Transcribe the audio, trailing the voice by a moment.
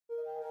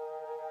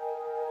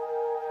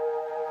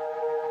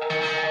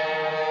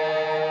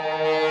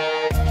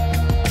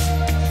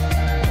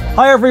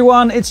Hi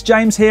everyone, it's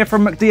James here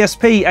from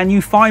McDSP, and you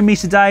find me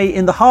today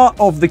in the heart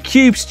of the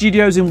Cube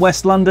Studios in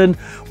West London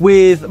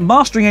with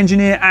mastering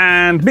engineer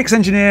and mix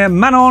engineer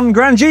Manon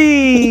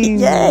Grandjean.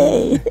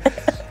 Yay!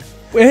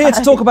 We're here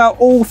to talk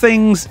about all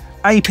things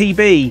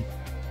APB.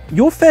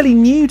 You're fairly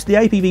new to the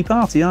APB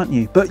party, aren't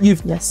you? But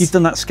you've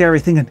done that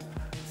scary thing and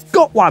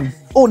got one,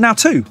 or now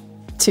two.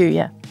 Two,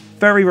 yeah.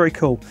 Very, very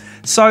cool.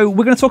 So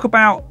we're going to talk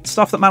about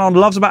stuff that Manon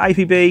loves about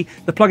APB,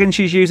 the plugins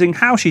she's using,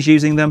 how she's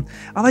using them.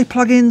 Are they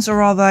plugins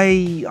or are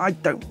they, I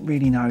don't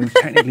really know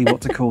technically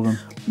what to call them.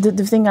 The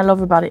thing I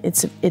love about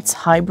it, it's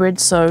hybrid,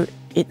 so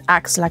it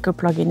acts like a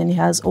plugin and it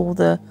has all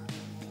the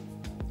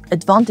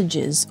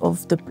advantages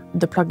of the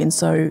plugin,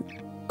 so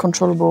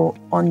controllable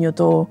on your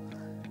door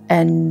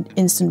and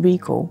instant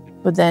recall,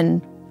 but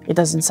then it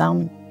doesn't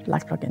sound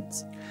like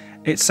plugins.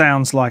 It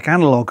sounds like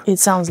analog. It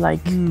sounds like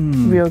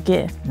real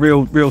gear.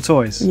 Real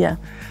toys. Yeah.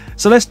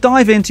 So let's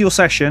dive into your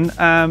session.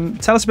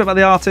 Tell us a bit about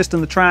the artist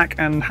and the track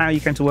and how you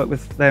came to work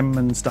with them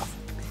and stuff.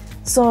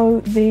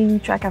 So the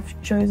track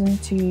I've chosen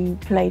to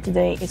play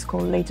today is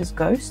called Latest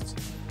Ghost.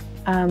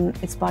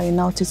 It's by an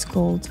artist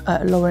called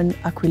Lauren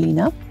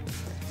Aquilina,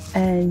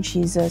 and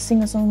she's a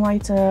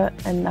singer-songwriter,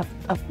 and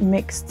I've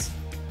mixed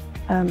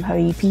her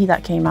EP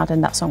that came out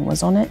and that song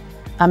was on it.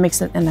 I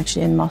mixed it and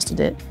actually mastered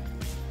it.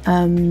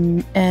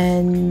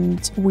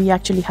 And we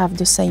actually have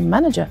the same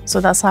manager,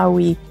 so that's how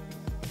we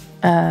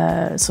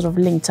sort of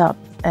linked up.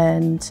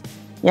 And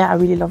yeah, I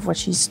really love what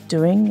she's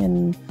doing,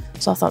 and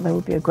so I thought that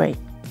would be a great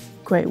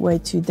way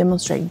to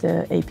demonstrate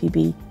the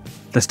APB.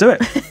 Let's do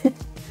it.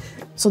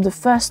 So the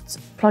first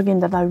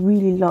plugin that I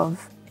really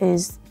love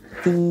is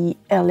the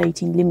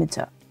L18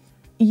 limiter.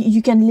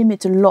 You can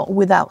limit a lot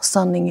without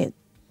sounding it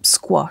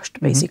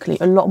squashed, basically,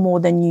 a lot more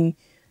than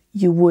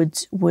you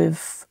would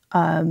with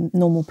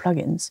normal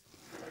plugins.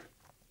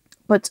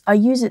 But I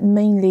use it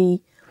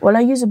mainly, well,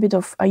 I used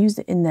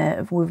it in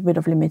there with a bit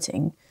of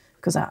limiting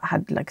because I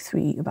had like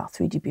about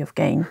 3 dB of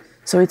gain.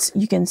 So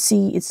you can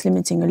see it's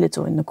limiting a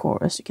little in the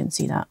chorus, you can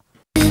see that.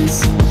 Yeah,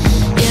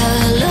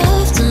 I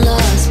loved and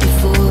lost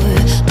before,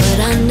 but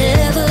I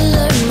never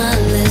learned my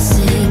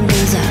lesson.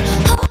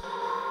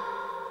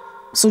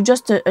 So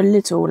just a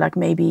little, like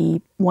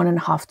maybe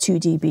 1.5, 2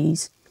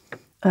 dBs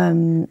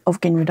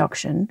of gain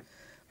reduction.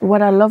 But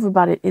what I love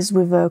about it is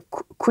with a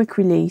quick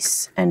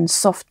release and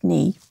soft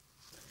knee.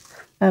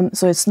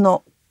 So it's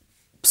not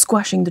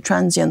squashing the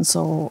transients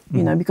or,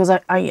 you know, because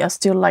I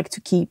still like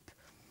to keep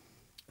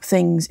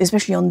things,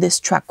 especially on this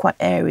track, quite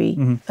airy.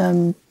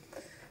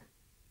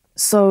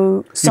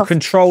 So you're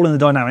controlling the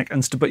dynamic,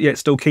 but yet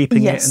still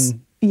keeping it.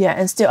 And yeah,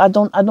 and still I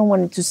don't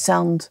want it to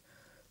sound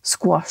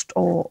squashed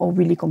or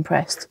really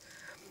compressed.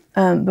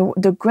 But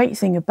the great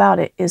thing about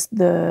it is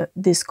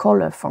this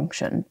color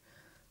function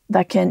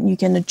that you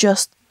can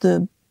adjust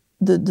the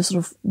sort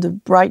of the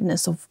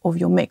brightness of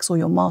your mix or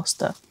your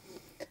master.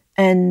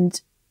 And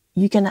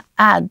you can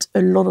add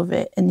a lot of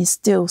it and it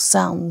still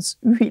sounds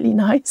really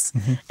nice.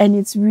 And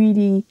it's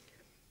really,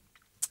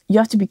 you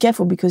have to be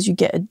careful because you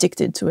get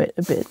addicted to it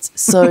a bit.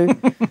 So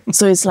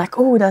it's like,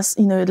 oh, that's,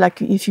 you know,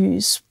 like if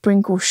you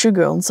sprinkle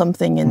sugar on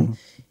something and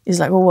it's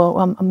like, oh, well,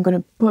 I'm going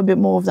to put a bit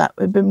more of that,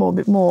 a bit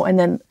more. And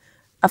then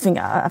I think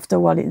after a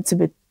while it's a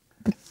bit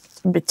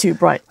too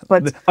bright.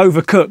 But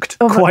overcooked,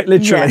 quite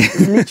literally.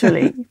 Yeah,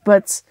 literally.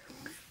 But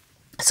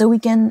so we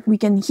can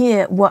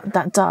hear what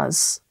that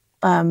does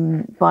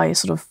by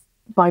sort of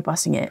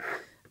bypassing it,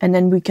 and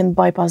then we can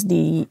bypass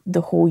the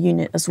whole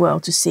unit as well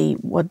to see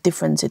what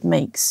difference it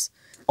makes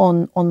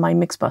on my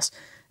mix bus.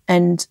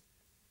 And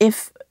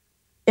if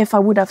I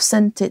would have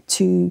sent it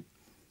to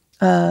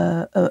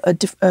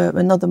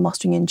another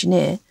mastering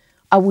engineer,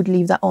 I would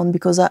leave that on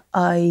because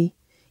I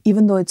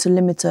even though it's a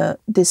limiter,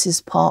 this is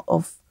part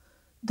of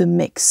the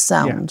mix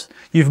sound. Yeah.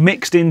 You've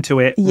mixed into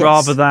it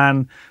rather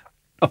than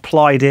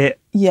applied it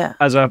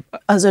as a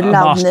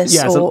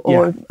loudness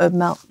or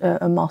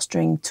a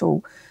mastering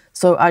tool.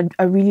 So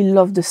I really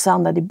love the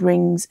sound that it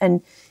brings,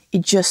 and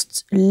it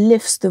just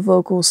lifts the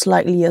vocals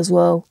slightly as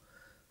well,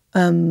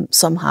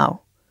 somehow.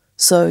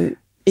 So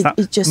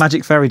it just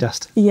magic fairy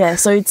dust. Yeah,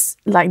 so it's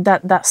like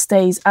that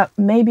stays.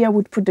 Maybe I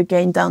would put the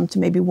gain down to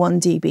maybe 1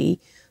 dB,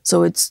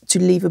 so it's to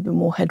leave a bit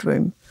more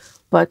headroom.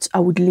 But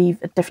I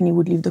definitely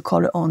would leave the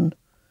color on,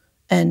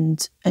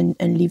 and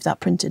leave that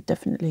printed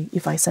definitely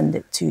if I send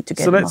it to get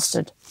it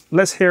mastered.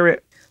 Let's hear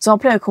it. So I'll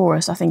play a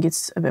chorus. I think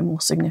it's a bit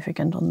more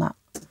significant on that.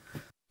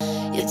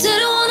 You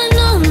didn't want to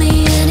know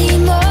me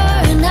anymore,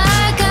 and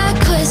I got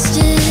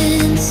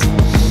questions.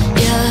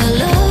 Yeah, I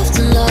loved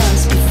and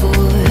lost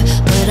before,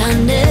 but I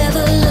never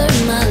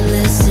learned my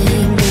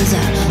lesson. 'Cause I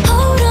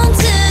hold on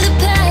to the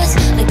past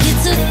like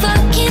it's a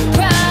fucking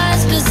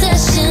prized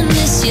possession.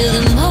 Miss you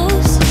the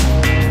most,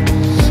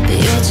 but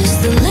you're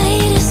just the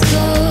latest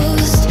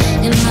ghost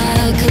in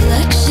my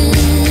collection.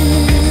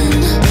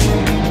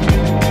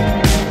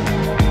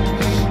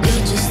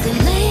 You're just the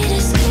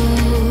latest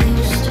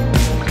ghost.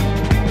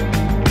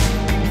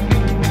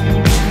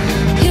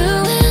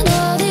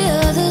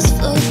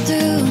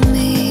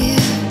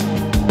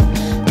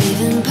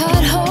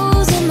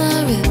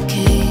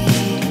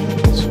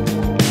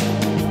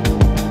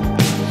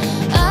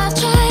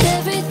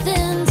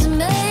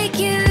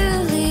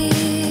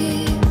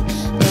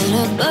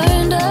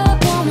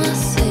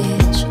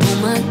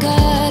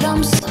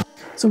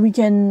 So we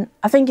can,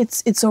 I think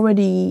it's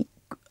already,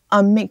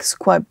 our mix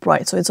quite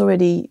bright. So it's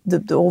already,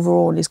 the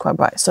overall is quite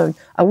bright. So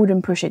I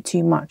wouldn't push it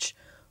too much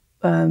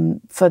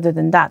further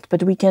than that.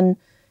 But we can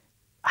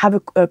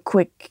have a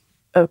quick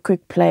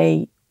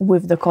play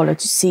with the color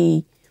to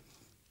see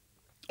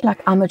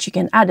like how much you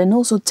can add, and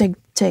also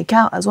take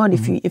out as well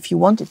if you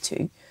wanted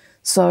to.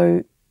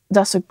 So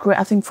that's a great,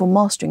 I think for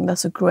mastering,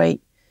 that's a great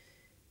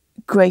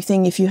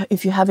thing if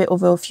you have it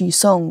over a few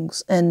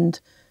songs, and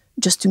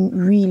just to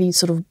really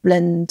sort of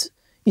blend,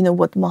 you know,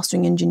 what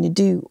mastering engineer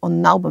do on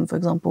an album, for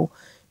example,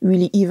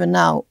 really even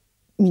out,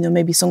 you know,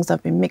 maybe songs that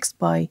have been mixed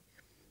by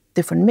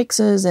different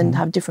mixers and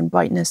have different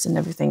brightness and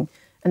everything.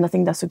 And I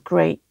think that's a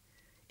great,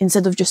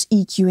 instead of just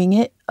EQing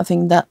it, I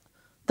think that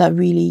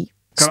really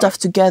stuff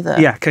together.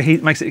 Yeah,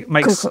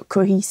 makes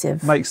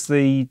cohesive. Makes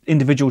the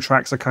individual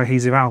tracks a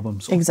cohesive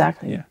album.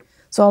 Exactly. Yeah.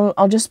 So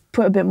I'll just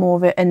put a bit more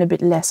of it and a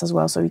bit less as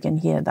well, so you can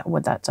hear that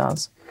what that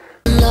does.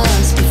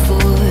 Lost before,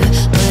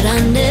 but I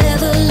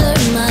never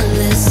learned my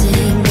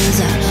lesson, 'cause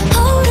I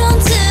hold on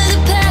to the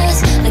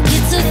past like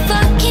it's a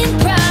fucking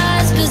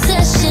prized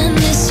possession.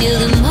 Miss you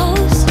the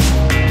most,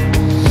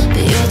 but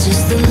you're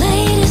just the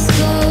latest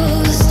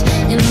ghost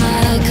in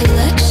my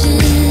collection.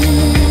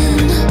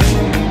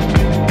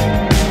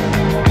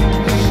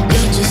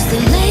 You're just the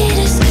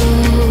latest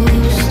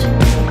ghost.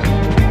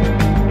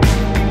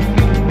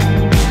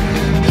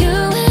 You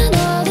and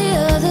all the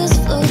others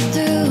flow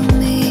through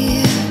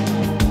me,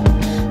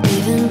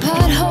 leaving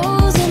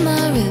potholes in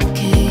my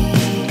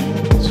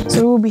ribcage. So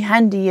it would be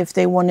handy if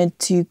they wanted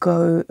to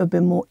go a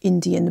bit more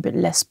indie and a bit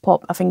less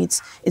pop. I think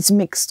it's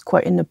mixed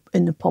quite in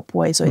the pop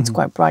way, so it's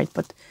quite bright.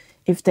 But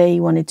if they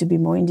wanted to be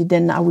more indie,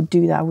 then I would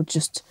do that. I would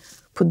just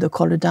put the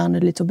color down a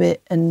little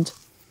bit, and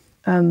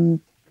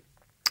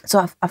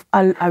so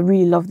I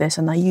really love this,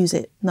 and I use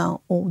it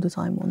now all the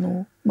time on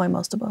all my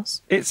master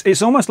bus.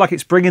 It's almost like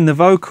it's bringing the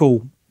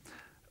vocal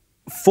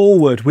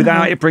forward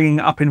without it bringing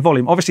it up in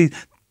volume. Obviously,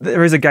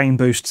 there is a gain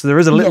boost, so there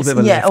is a little bit of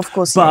a lift. Yeah, of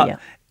course, but yeah.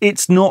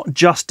 it's not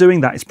just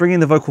doing that. It's bringing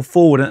the vocal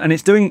forward, and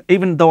it's doing,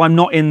 even though I'm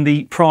not in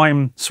the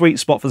prime sweet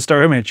spot for the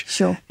stereo image,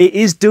 Sure. it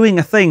is doing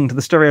a thing to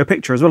the stereo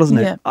picture as well, isn't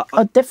it?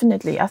 Yeah,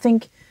 definitely. I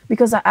think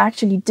because I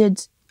actually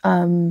did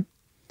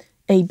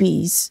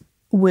ABs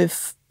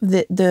with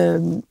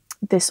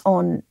this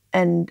on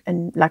and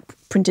like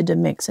printed a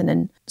mix, and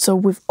then so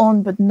with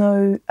on but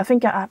no, I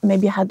think I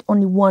maybe had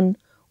only one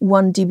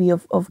dB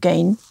of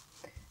gain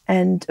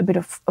and a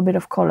bit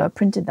of color,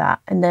 printed that,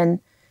 and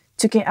then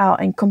took it out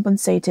and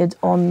compensated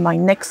on my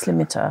next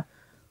limiter,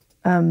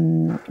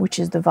 which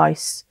is the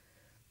Vice.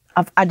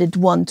 I've added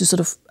one to sort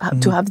of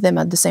to have them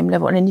at the same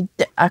level, and then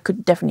I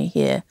could definitely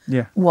hear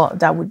what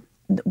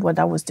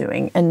that was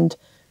doing. And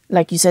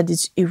like you said,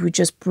 it would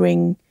just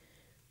bring,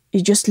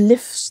 it just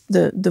lifts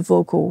the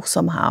vocal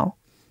somehow,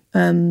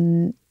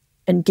 and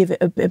give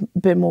it a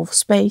bit more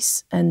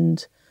space,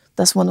 and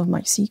that's one of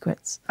my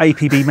secrets.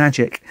 APB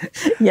magic.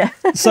 Yeah.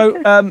 So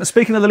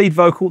speaking of the lead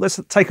vocal, let's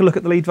take a look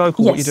at the lead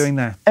vocal. Yes. What you're doing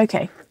there.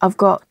 Okay, I've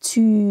got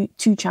two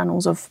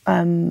channels of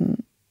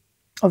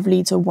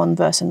lead, so one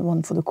verse and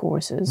one for the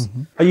choruses.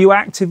 Are you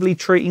actively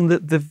treating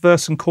the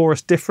verse and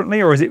chorus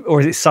differently, or is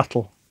it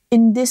subtle?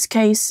 In this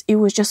case, it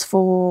was just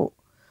for,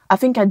 I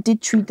think I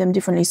did treat them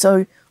differently.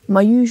 So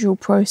my usual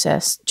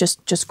process,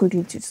 just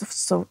quickly,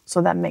 so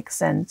that makes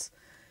sense,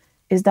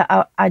 is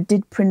that I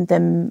did print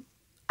them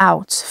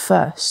out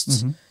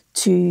first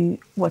to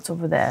what's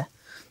over there.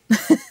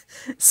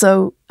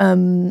 So I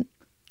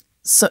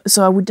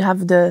would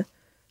have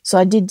so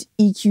I did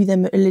EQ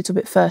them a little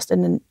bit first,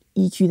 and then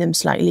EQ them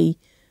slightly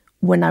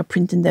when I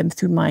printed them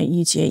through my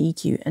UTA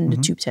EQ and the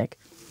Tube Tech.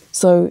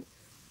 So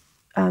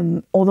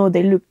although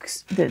they look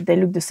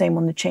the same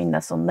on the chain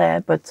that's on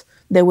there, but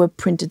they were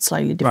printed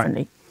slightly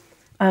differently.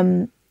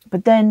 Right.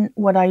 But then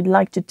what I'd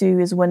like to do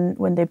is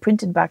when they're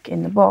printed back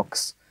in the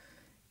box,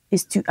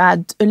 is to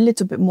add a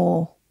little bit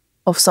more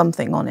of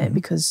something on it,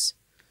 because,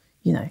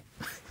 you know,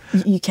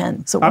 you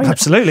can. So why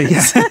absolutely, not?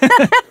 yes.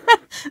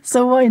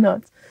 So why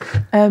not?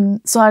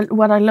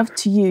 What I love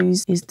to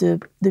use is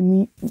the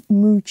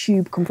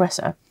MooTube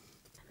Compressor,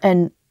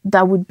 and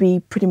that would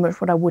be pretty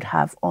much what I would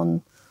have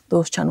on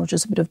those channels,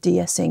 just a bit of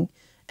de-essing.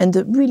 And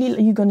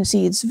really, you're going to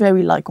see it's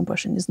very light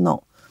compression. It's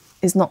not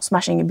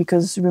smashing it,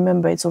 because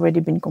remember, it's already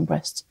been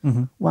compressed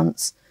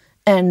once.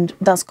 And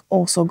that's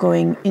also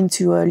going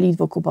into a lead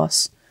vocal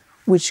bus,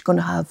 which is going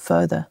to have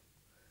further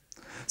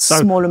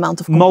small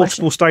amount of compression.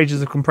 Multiple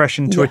stages of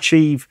compression to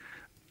achieve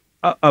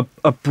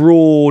a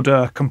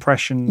broader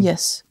compression.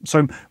 Yes.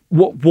 So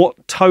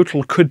what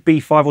total could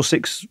be 5 or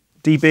 6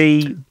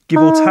 dB,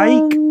 give or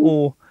take,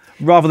 or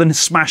rather than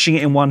smashing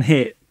it in one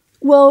hit?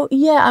 Well,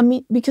 yeah, I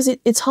mean, because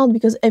it's hard,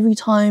 because every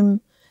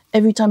time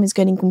it's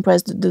getting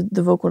compressed,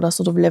 the vocal are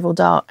sort of leveled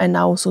out, and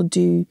I also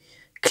do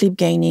clip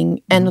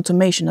gaining and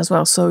automation as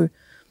well. So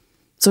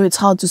it's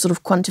hard to sort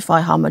of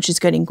quantify how much is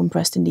getting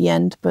compressed in the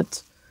end.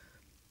 But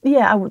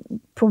yeah, I would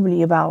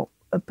probably about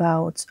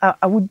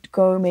I would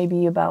go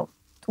maybe about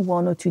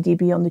 1 or 2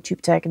 dB on the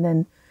Tube Tech, and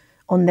then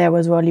on there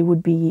as well, it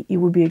would be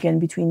again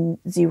between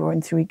 0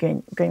 and 3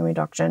 gain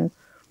reduction.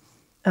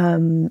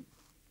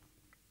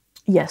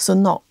 Yeah, so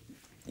not,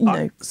 you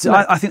know, so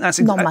I think that's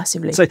not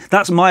massively. So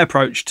that's my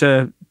approach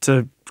to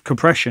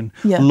compression.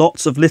 Yeah.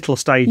 Lots of little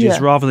stages Yeah.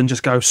 rather than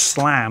just go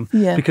slam.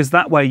 Yeah. Because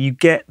that way you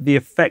get the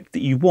effect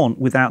that you want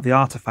without the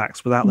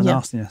artifacts, without the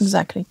nastiness.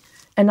 Exactly.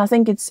 And I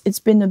think it's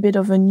been a bit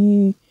of a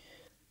new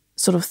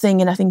sort of thing,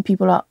 and I think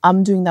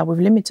I'm doing that with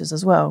limiters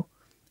as well.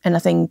 And I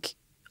think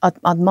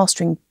at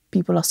mastering,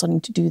 people are starting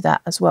to do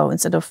that as well,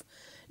 instead of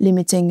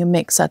limiting a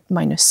mix at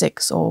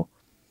 -6 or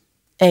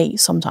 8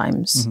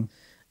 sometimes.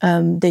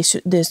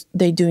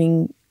 They're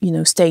doing, you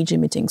know, stage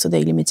limiting, so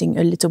they're limiting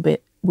a little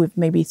bit with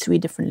maybe 3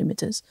 different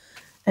limiters.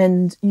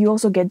 And you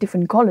also get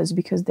different colors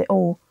because they're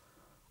all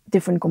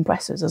different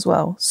compressors as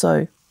well.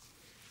 So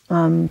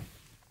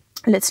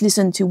let's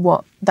listen to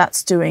what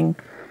that's doing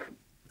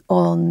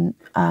on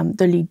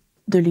the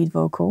lead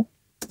vocal.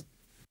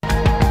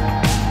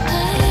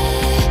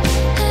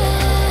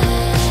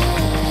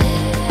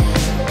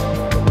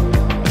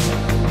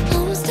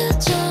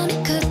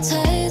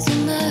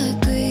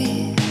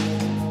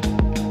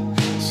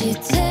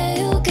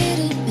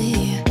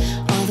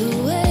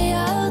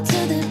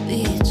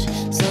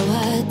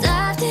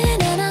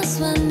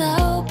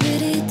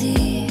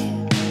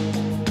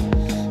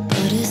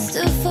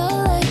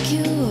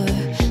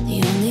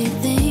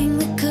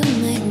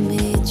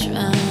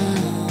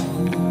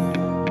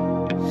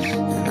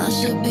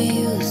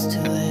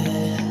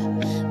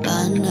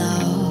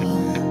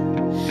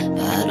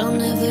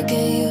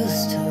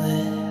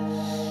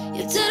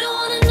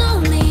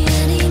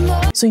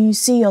 So you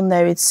see on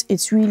there,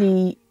 it's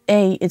really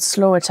it's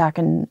slow attack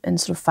and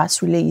sort of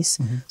fast release.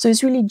 So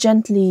it's really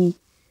gently,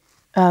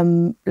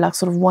 like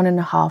sort of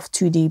 1.5,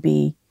 2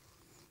 dB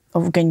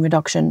of gain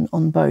reduction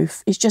on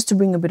both. It's just to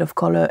bring a bit of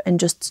color and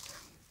just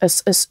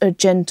a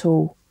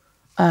gentle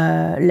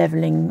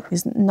leveling.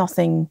 Is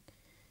nothing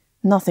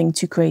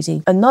too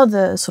crazy.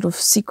 Another sort of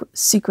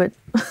secret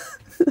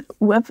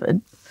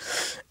weapon,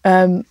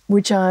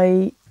 which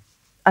I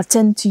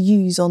tend to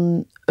use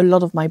on a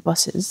lot of my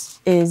buses,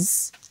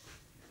 is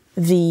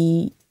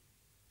the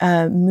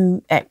Moo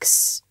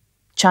X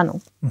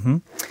Channel.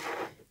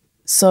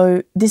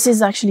 So this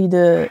is actually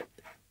the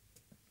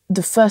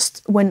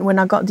first, when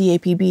I got the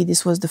APB,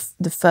 this was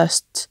the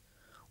first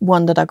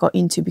one that I got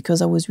into,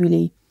 because I was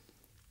really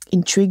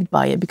intrigued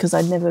by it, because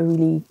I'd never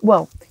really,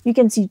 well, you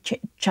can see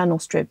channel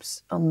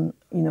strips on,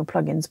 you know,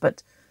 plugins,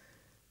 but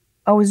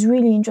I was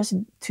really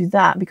interested to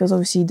that, because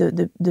obviously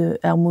the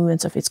Moo and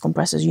stuff, it's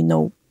compressors, you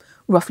know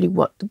roughly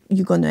what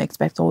you're going to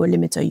expect, or a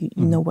limiter, you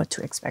know what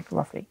to expect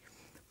roughly.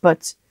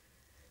 But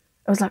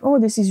I was like, oh,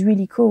 this is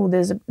really cool.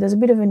 There's a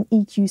bit of an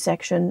EQ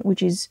section,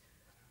 which is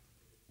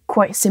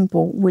quite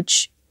simple,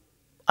 which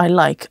I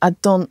like. I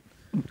don't...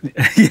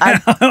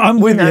 I'm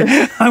with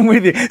you. I'm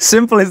with you.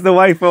 Simple is the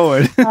way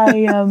forward.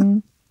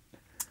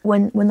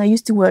 When I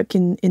used to work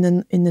in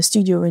the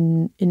studio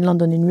in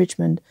London, in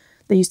Richmond,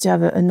 they used to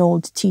have an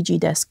old TG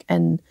desk,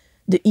 and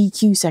the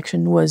EQ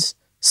section was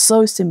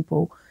so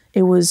simple.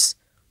 It was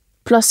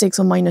 +6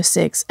 or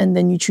 -6, and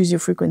then you choose your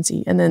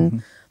frequency, and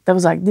then that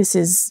was like, this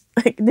is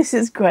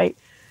great.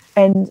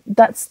 And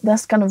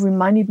that's kind of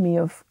reminded me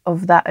of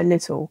that a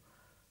little,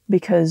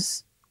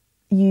 because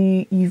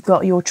you've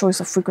got your choice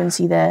of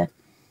frequency there,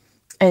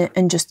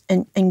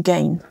 and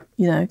gain,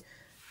 you know.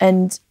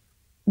 And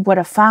what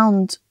I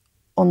found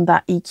on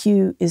that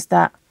EQ is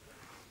that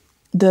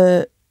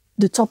the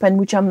top end,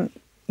 which I'm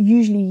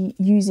usually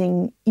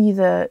using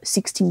either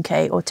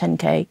 16K or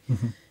 10K,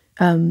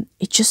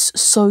 it's just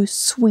so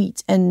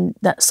sweet, and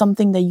that's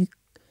something that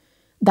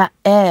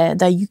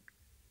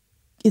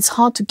it's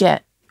hard to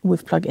get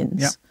with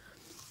plugins.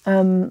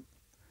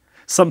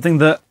 Something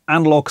that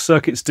analog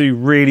circuits do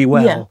really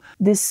well. Yeah,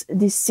 this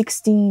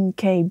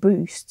 16K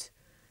boost,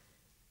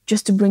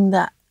 just to bring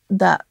that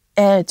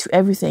air to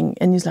everything,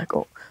 and it's like,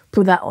 oh,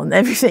 put that on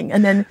everything,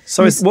 and then.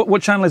 So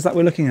what channel is that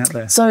we're looking at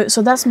there?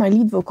 So that's my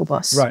lead vocal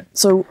bus. Right.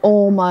 So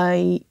all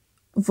my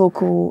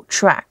vocal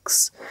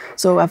tracks.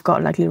 So I've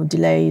got like little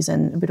delays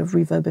and a bit of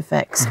reverb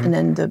effects, and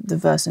then the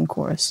verse and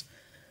chorus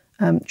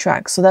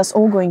tracks. So that's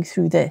all going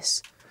through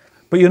this.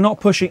 But you're not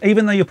pushing,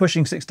 even though you're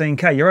pushing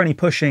 16K, you're only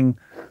pushing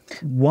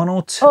 1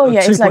 or 2. Oh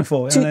yeah, 2. it's like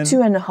 4,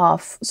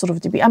 2.5 sort of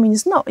dB. I mean,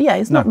 it's not. Yeah,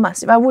 it's not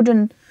massive. I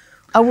wouldn't.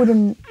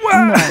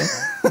 No,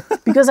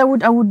 because I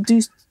would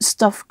do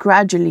stuff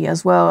gradually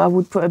as well. I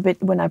would put a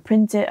bit when I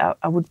print it.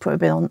 I would put a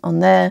bit on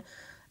there,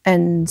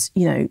 and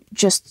you know,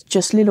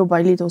 just little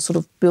by little, sort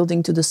of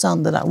building to the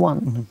sound that I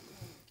want.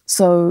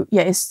 So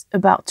yeah, it's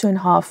about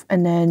 2.5,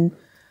 and then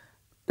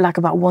like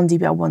about 1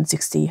 dB at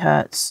 160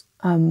 hertz.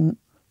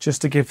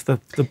 Just to give the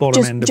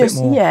bottom end a bit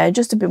more. Yeah,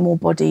 just a bit more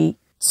body.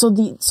 So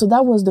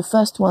that was the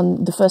first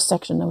one, the first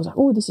section. I was like,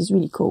 oh, this is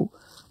really cool.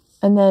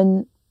 And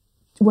then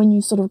when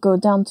you sort of go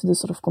down to the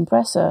sort of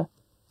compressor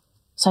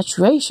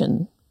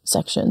saturation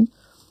section,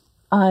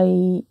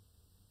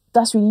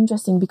 that's really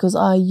interesting, because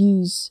I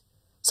use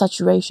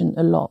saturation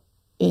a lot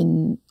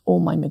in all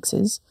my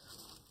mixes.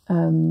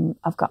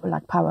 I've got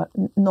like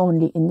not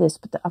only in this,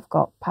 but I've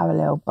got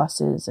parallel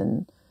buses,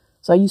 and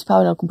so I use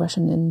parallel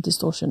compression and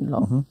distortion a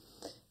lot.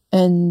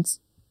 And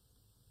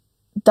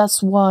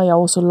that's why I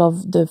also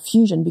love the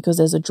Fusion, because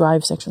there's a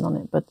drive section on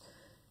it. But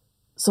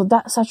so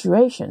that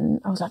saturation,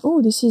 I was like,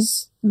 oh, this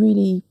is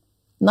really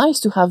nice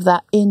to have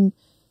that in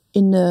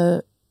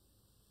a,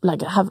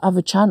 like, have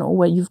a channel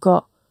where you've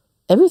got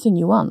everything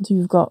you want.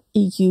 You've got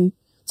EQ,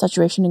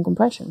 saturation, and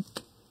compression.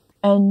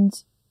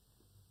 And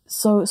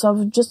so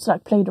I've just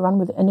like played around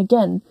with it. And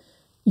again,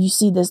 you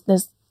see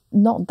there's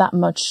not that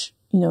much,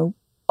 you know,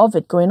 of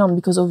it going on,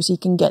 because obviously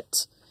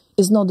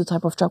it's not the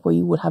type of track where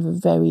you would have a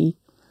very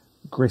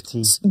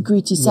gritty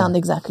sound.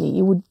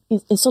 Exactly.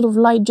 It's sort of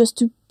light, just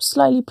to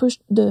slightly push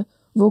the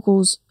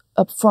vocals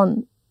up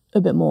front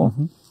a bit more,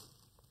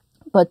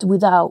 but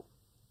without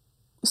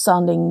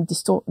sounding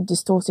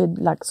distorted,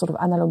 like sort of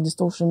analog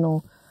distortion,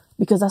 or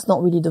because that's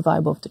not really the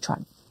vibe of the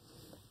track.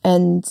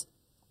 And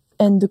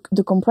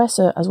the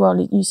compressor as well,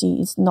 you see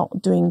it's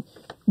not doing,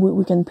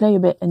 we can play a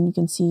bit and you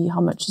can see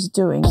how much it's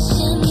doing.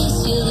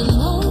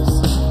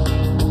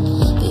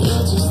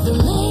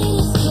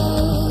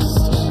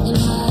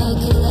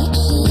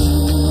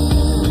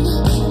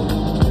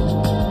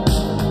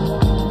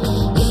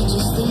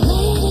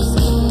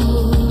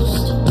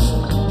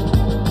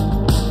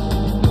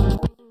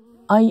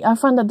 I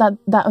find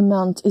that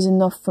amount is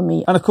enough for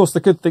me. And of course,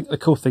 the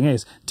cool thing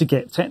is, to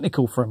get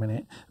technical for a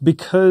minute,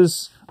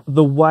 because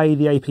the way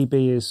the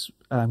APB is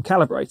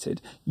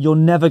calibrated, you're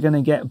never going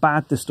to get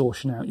bad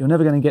distortion out. You're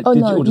never going to get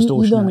digital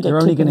distortion out. You're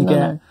only going to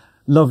get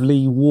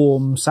lovely,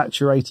 warm,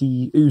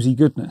 saturated, oozy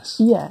goodness.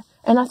 Yeah,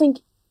 and I think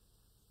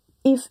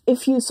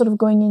if you're sort of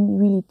going in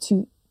really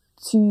too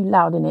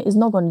loud in it, it's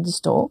not going to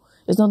distort.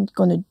 It's not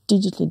going to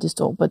digitally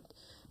distort, but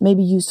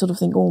maybe you sort of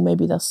think, oh,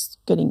 maybe that's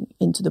getting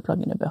into the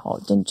plugin a bit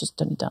hard. Then just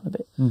turn it down a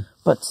bit.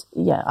 But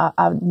yeah,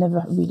 I've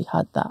never really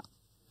had that.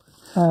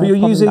 But you're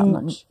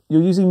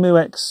using Moo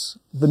X,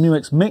 the Moo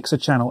X mixer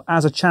channel,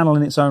 as a channel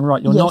in its own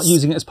right. You're not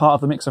using it as part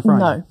of the mixer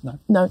frame.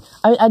 No.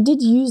 I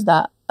did use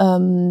that.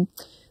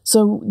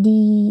 So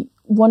the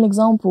one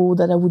example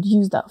that I would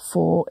use that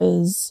for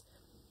is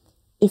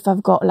if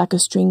I've got like a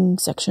string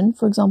section,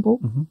 for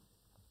example,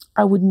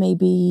 I would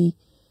maybe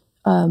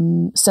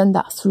send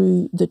that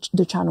through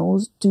the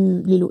channels, do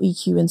little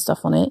EQ and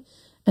stuff on it,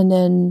 and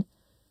then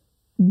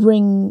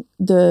bring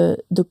the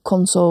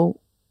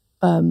console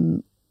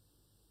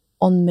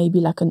on maybe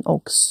like an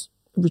aux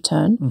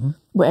return,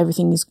 where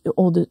everything is,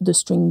 all the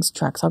strings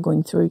tracks are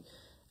going through,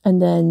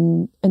 and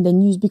then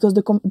use, because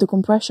the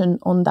compression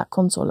on that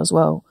console as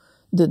well,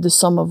 the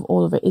sum of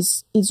all of it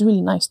is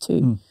really nice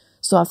too.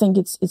 So I think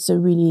it's a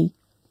really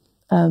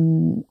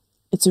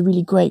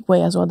great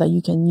way as well that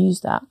you can use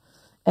that.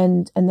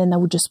 And then I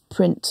would just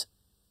print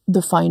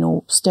the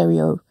final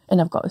stereo, and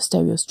I've got a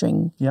stereo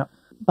string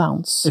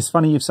bounce. It's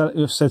funny you've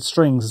said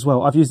strings as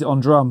well. I've used it on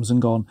drums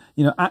and gone,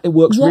 you know, it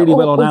works really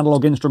well on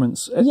analog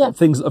instruments.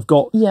 Things that have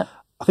got,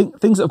 I think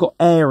things that have got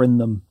air in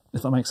them,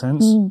 if that makes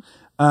sense.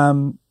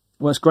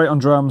 Works great on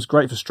drums,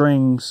 great for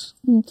strings.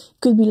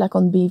 Could be like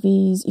on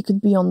BVs. It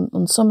could be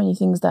on so many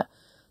things that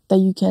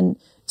you can.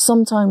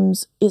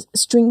 Sometimes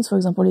strings, for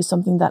example, is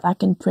something that I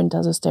can print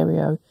as a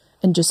stereo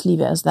and just leave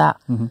it as that.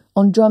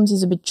 On drums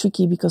is a bit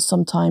tricky, because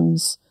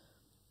sometimes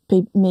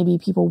maybe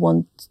people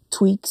want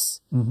tweaks.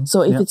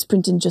 So if it's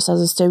printed just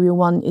as a stereo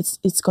one,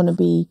 it's going to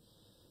be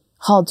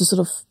hard to sort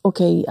of,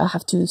 okay, I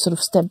have to sort of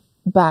step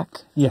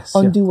back,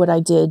 undo what I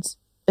did,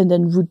 and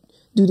then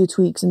do the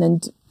tweaks and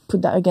then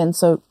put that again.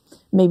 So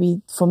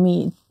maybe for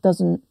me, it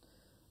doesn't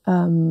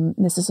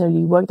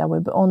necessarily work that way.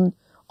 But on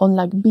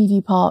like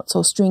BV parts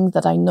or strings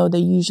that I know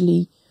they're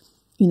usually,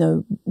 you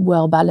know,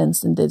 well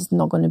balanced, and there's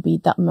not going to be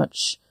that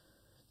much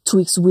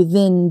tweaks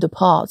within the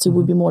parts, it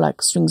would be more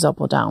like strings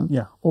up or down,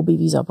 or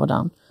BVs up or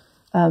down.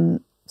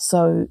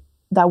 So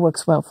that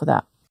works well for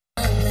that.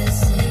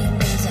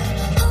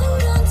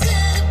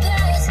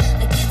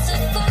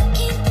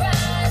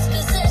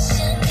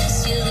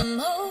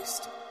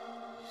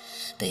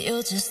 But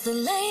you're just the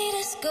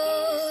latest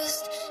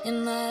ghost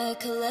in my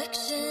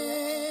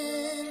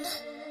collection.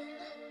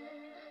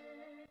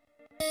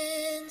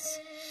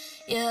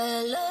 Yeah,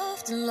 I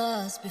loved and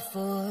lost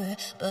before,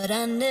 but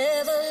I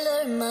never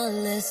learned my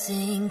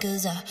lesson.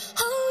 Cause I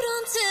hold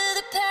on to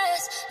the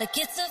past like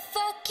it's a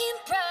fucking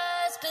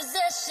prized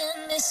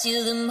possession. Miss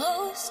you the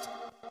most.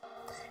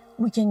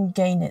 We can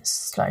gain it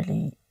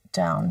slightly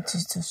down to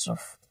sort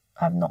of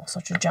have not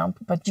such a jump,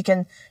 but you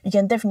can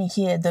definitely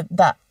hear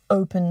that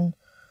open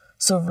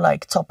sort of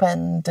like top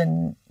end,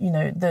 and you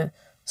know, the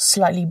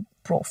slightly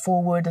brought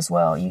forward as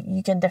well.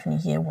 You can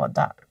definitely hear what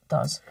that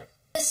does.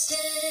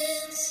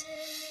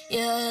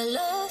 Yeah, I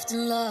loved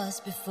and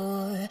lost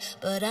before,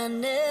 but I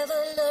never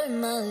learned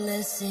my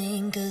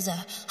lesson. Cause I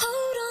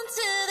hold on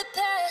to the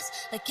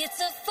past like it's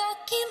a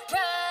fucking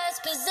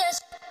prized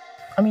possession.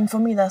 I mean, for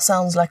me, that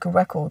sounds like a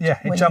record. Yeah,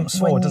 it jumps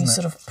forward, doesn't it? When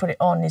you sort of put it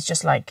on, it's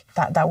just like,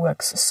 that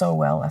works so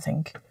well, I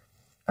think.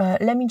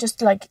 Let me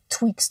just like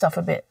tweak stuff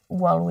a bit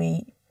while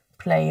we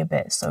play a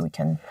bit, so we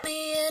can...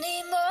 Me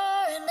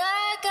anymore, and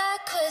I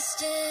got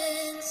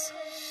questions.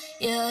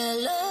 Yeah, I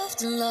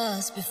loved and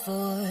lost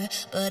before,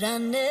 but I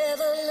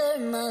never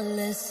learned my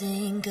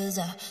lesson. Cause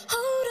I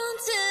hold on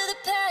to the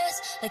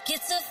past like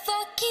it's a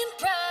fucking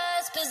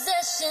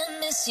possession,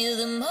 miss you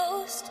the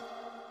most.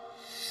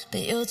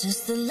 But you're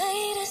just the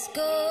latest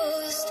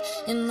ghost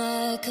in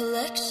my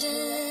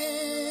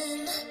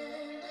collection.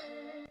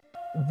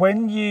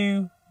 When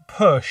you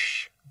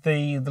push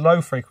the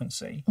low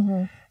frequency,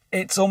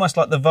 it's almost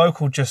like the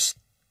vocal just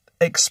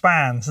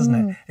expands,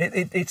 isn't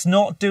it? It's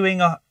not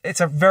doing it's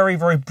a very,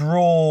 very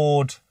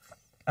broad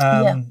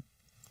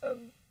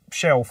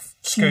shelf,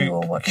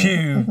 scoop,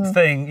 cube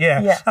thing.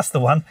 Yeah, that's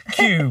the one.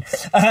 Cube.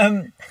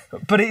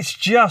 But it's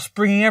just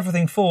bringing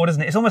everything forward,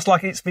 isn't it? It's almost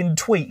like it's been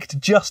tweaked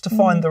just to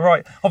find the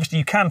right. Obviously,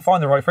 you can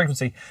find the right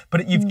frequency,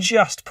 but you've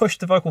just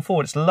pushed the vocal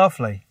forward. It's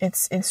lovely.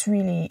 It's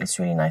really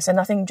nice, and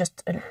I think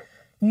just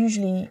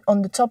usually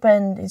on the top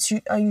end,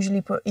 I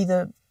usually put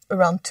either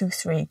around 2,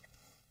 3,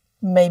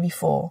 maybe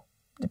 4,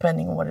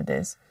 depending on what it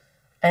is,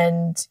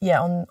 and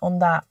on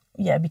that,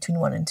 between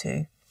 1 and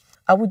 2.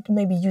 I would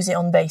maybe use it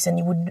on bass, and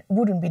it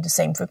wouldn't be the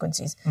same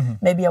frequencies.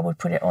 Maybe I would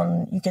put it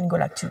on. You can go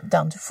like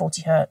down to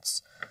 40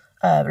 hertz,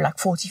 like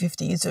 40,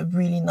 50 is a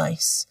really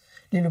nice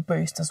little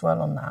boost as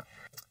well on that.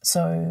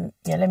 So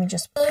let me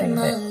just play a bit.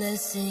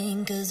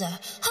 Cause I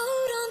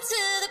hold on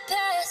to the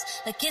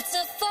past like it's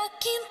a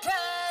fucking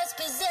prize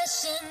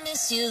possession.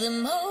 Miss you the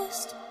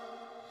most,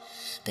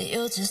 but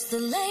you're just the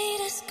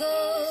latest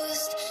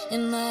ghost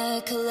in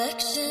my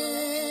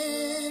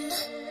collection.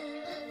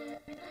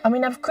 I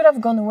mean, I could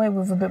have gone away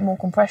with a bit more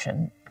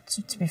compression,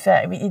 to be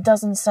fair. I mean, it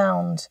doesn't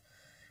sound...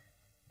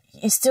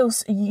 It's still...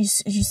 You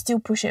still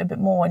push it a bit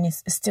more and it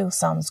still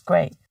sounds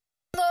great.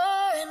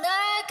 More and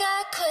I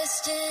got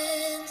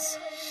questions.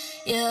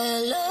 Yeah, I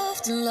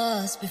loved and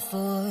lost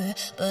before,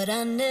 but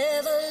I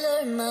never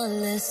learned my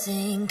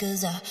lesson.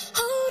 Cause I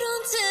hold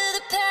on to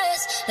the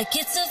past like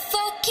it's a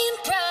fucking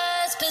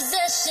prize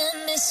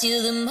possession. Miss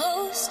you the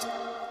most,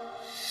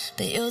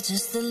 but you're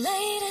just the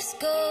latest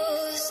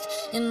ghost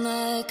in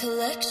my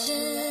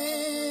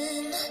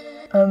collection.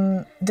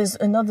 There's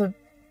another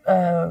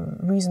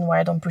reason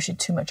why I don't push it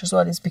too much as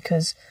well, is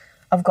because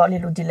I've got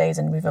little delays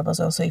and reverb as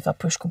well. So if I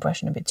push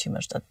compression a bit too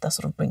much, that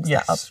sort of brings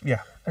that up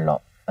a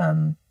lot.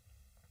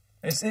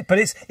 But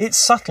it's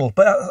subtle.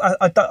 But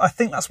I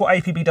think that's what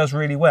APB does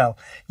really well.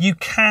 You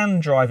can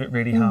drive it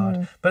really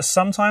hard, but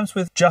sometimes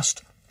with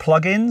just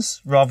plugins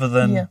rather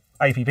than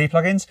APB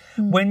plugins,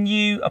 when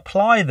you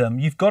apply them,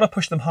 you've got to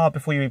push them hard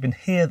before you even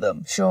hear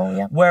them. Sure,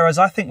 yeah. Whereas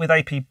I think with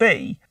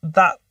APB,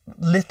 that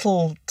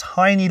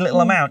tiny little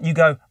amount, you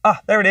go,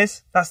 there it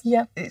is.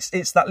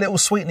 It's that little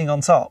sweetening on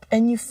top.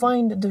 And you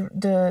find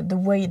the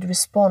way it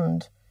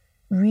responds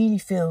really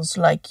feels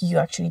like you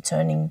actually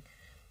turning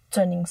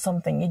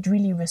something. It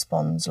really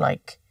responds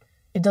like,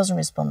 it doesn't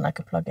respond like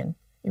a plugin.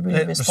 It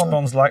really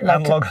responds like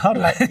analog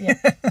hardware.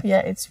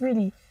 It's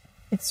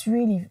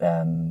really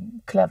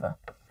clever.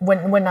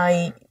 When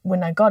I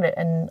got it,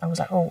 and I was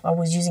like, I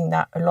was using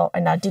that a lot,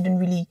 and I didn't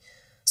really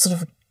sort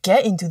of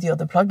get into the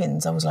other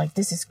plugins. I was like,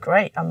 this is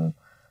great.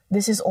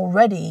 This is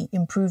already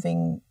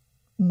improving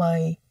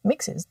my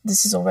mixes.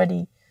 This is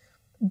already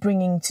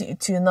bringing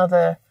to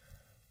another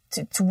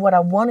to what I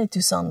wanted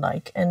to sound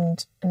like,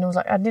 and I was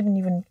like, I didn't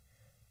even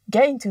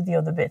get into the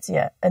other bits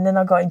yet. And then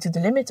I got into the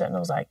limiter, and I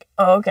was like,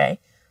 oh, okay,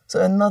 so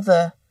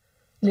another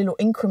little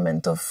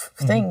increment of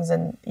things,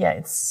 and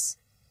it's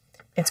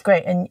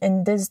great.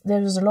 And there's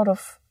a lot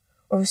of,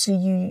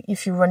 obviously,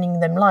 if you're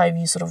running them live,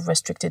 you sort of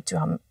restricted to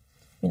how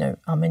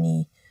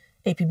many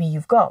APB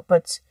you've got.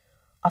 But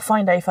I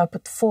find that if I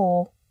put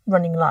 4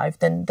 running live,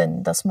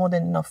 then that's more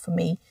than enough for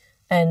me.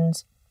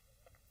 And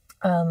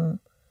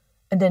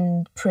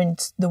then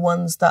print the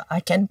ones that I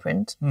can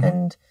print,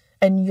 and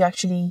you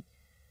actually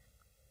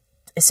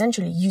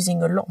essentially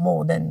using a lot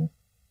more than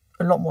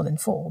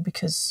 4,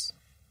 because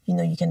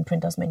you can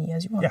print as many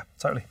as you want. Yeah,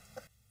 totally.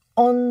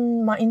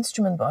 On my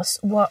instrument bus,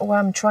 what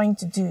I'm trying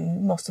to do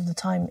most of the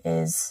time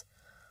is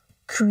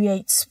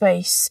create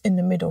space in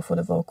the middle for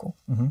the vocal.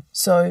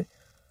 So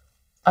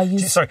I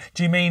use...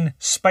 do you mean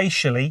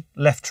spatially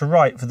left to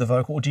right for the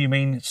vocal, or do you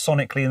mean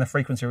sonically in the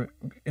frequency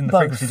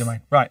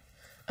domain? Right.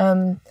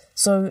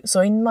 So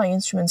in my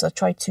instruments, I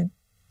try to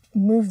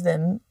move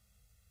them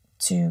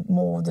to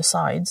more of the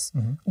sides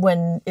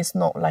when it's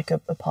not like a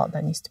part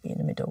that needs to be in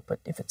the middle, but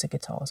if it's a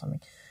guitar or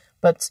something.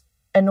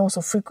 And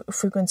also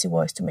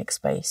frequency-wise to make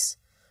space,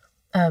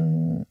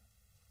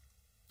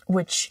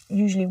 which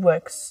usually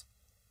works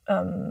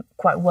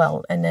quite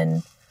well. And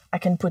then I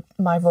can put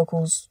my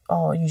vocals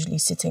are usually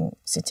sitting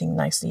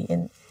nicely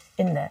in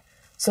there.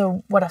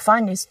 So what I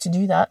find is to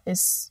do that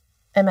is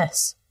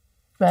MS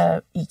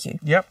EQ.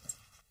 Yep.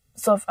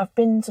 So I've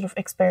been sort of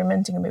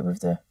experimenting a bit with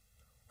the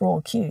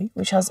Royal Q,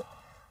 which has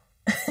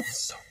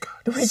so good.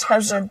 which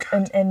has an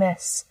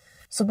MS.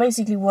 So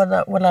basically, what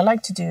I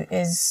like to do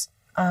is,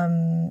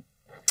 I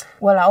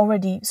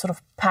already sort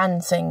of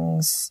pan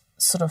things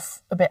sort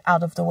of a bit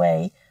out of the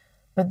way,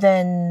 but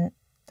then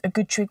a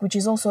good trick, which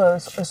is also a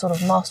sort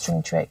of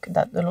mastering trick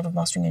that a lot of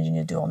mastering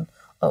engineers do on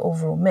an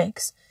overall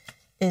mix,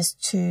 is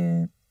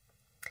to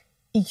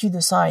EQ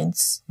the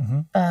sides,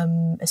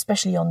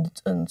 especially on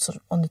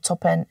the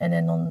top end, and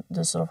then on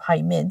the sort of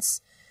high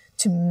mids,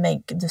 to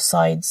make the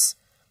sides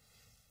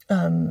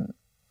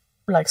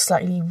like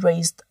slightly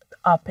raised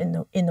up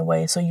in a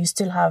way, so you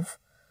still have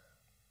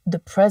the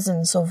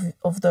presence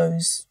of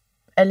those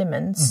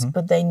elements,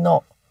 but they're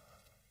not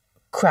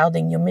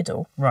crowding your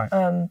middle.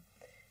 Right.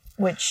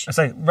 Which I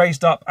say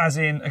raised up as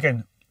in,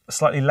 again,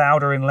 slightly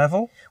louder in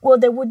level. Well,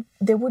 there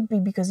would be,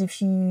 because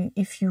if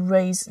you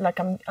raise, like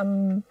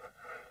I'm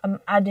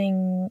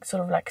adding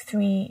sort of like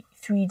 3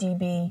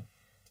 dB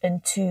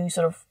and 2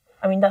 sort of,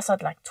 I mean that's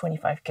at like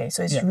 25k,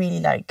 so it's really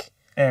like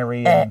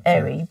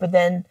airy, but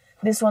then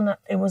this one,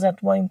 it was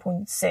at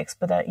 1.6,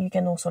 but that you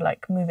can also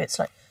like move it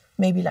like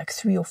maybe like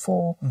 3 or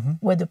 4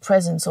 where the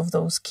presence of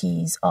those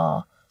keys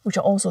are, which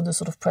are also the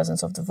sort of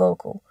presence of the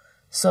vocal.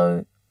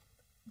 So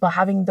by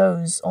having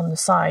those on the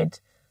side,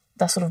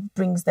 that sort of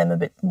brings them a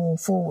bit more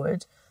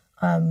forward,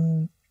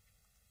 and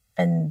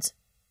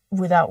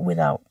without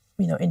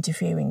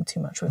interfering too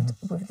much with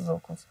the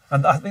vocals.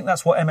 And I think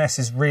that's what MS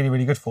is really,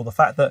 really good for. The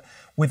fact that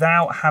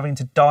without having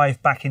to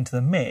dive back into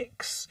the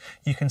mix,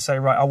 you can say,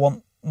 right, I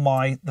want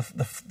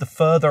the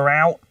further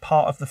out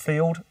part of the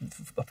field,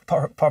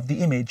 part of the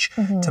image,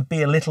 to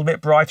be a little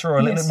bit brighter or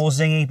a little bit more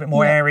zingy, a bit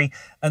more airy,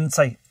 and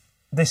say,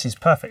 this is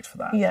perfect for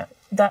that. Yeah,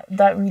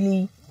 that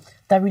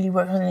really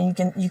works,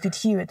 and you could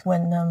hear it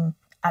when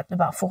at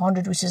about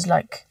 400, which is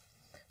like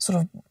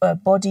sort of a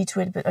body to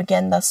it, but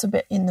again, that's a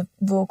bit in the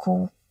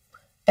vocal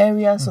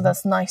area, so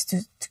that's nice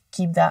to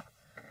keep that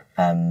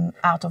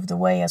out of the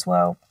way as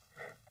well.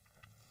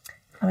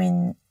 I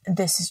mean,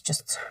 this is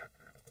just,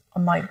 I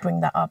might bring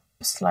that up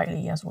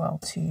slightly as well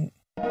to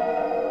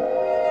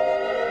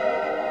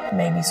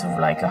maybe sort of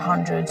like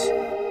 100.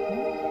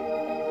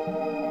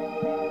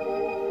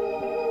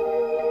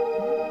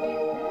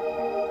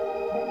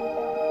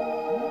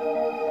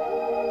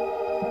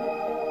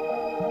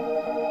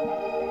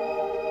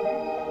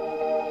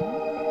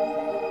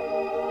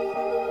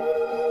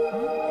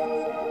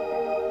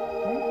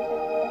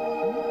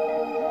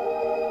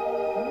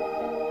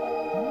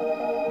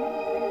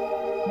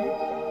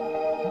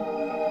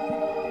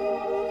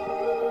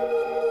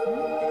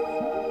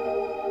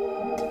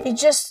 It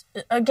just,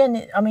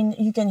 again, I mean,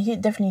 you can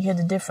definitely hear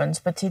the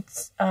difference, but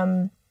it's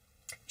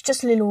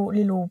just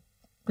little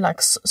like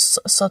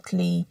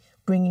subtly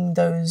bringing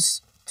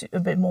those to a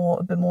bit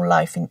more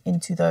life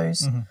into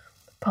those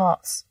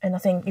parts. And I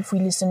think if we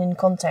listen in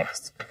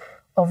context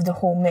of the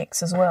whole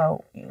mix as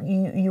well,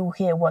 you'll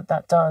hear what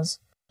that does.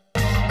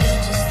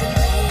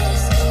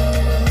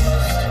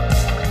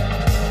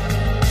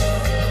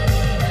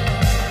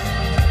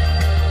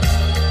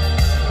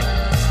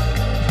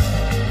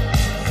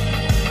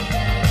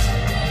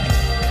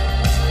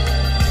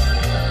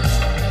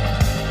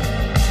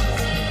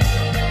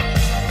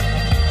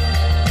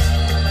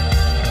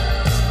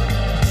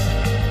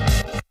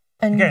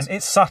 And again,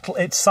 it's subtle,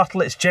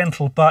 it's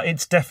gentle, but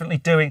it's definitely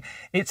doing,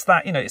 it's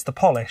that, it's the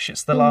polish,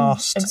 it's the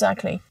last.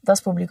 Exactly. That's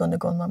probably going to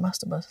go on my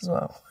master bus as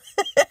well.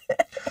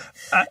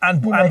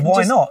 and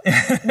why not?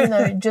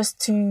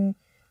 Just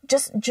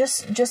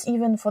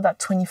even for that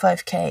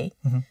 25k,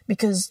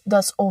 because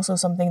that's also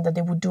something that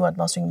they would do at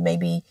mastering.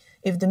 Maybe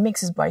if the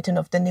mix is bright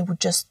enough, then they would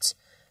just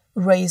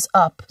raise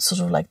up sort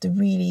of like the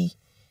really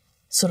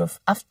sort of,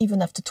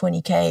 even after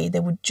 20k, they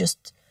would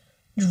just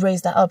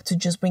raise that up to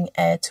just bring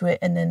air to it,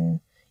 and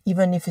then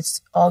even if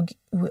it's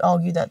we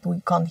argue that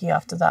we can't hear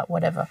after that,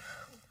 whatever.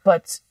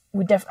 But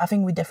I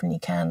think we definitely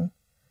can,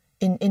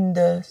 in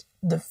the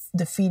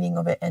feeling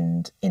of it,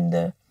 and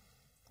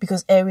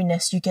because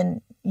airiness, you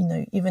can,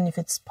 even if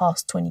it's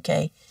past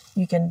 20k,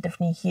 you can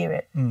definitely hear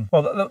it.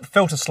 Well, the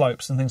filter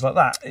slopes and things like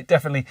that, it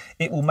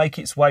will make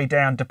its way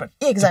down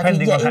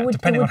depending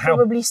on how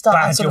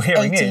bad your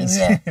hearing 18, is.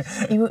 Yeah.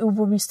 it will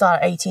probably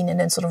start at 18 and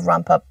then sort of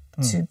ramp up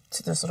to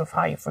the sort of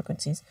higher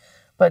frequencies.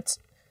 But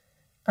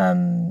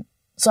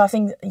so I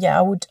think,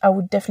 I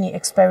would definitely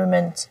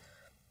experiment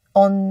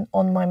on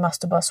my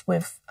master bus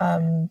with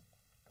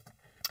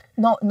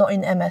not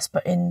in MS,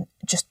 but in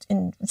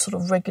sort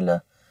of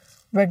regular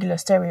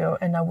stereo,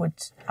 and I would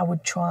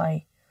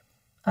try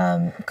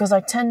because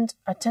I tend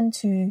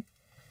to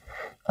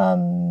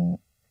well,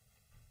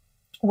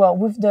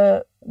 with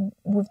the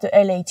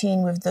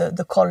L18 with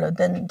the collar,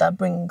 then that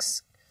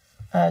brings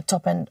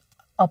top end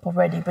up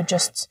already, but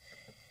just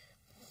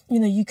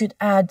you could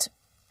add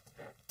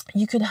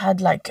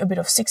like a bit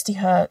of 60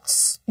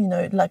 hertz,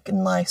 like a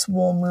nice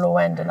warm low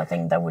end, and I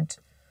think that would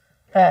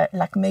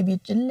like maybe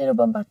a little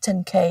bump at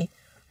 10k.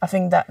 I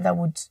think that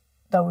would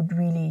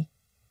really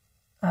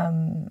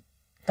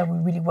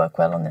work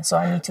well on this. So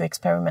I need to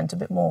experiment a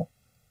bit more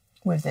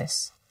with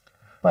this,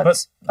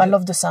 but I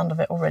love the sound of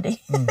it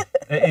already.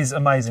 It is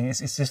amazing.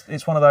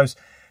 It's one of those,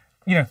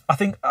 I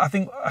think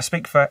I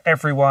speak for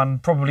everyone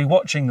probably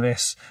watching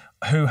this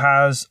who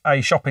has a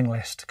shopping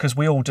list, because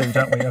we all do,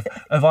 don't we,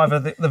 of either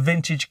the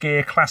vintage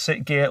gear,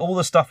 classic gear, all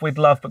the stuff we'd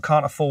love but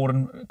can't afford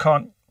and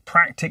can't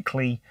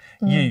practically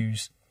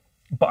use.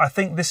 But I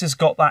think this has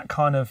got that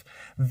kind of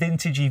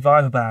vintagey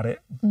vibe about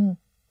it,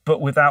 but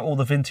without all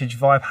the vintage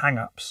vibe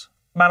hang-ups.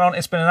 Manon,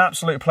 it's been an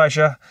absolute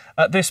pleasure.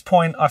 At this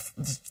point,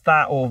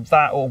 that or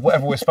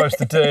whatever we're supposed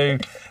to do.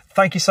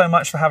 Thank you so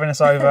much for having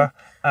us over.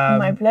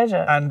 My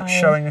pleasure. And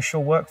showing us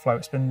your workflow.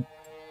 It's been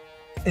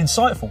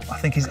insightful, I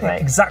think is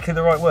exactly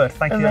the right word.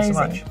 Thank you so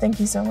much. Thank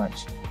you so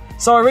much.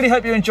 So I really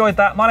hope you enjoyed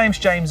that. My name's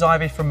James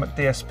Ivey from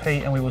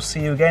McDSP, and we will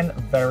see you again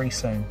very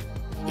soon.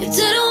 You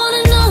didn't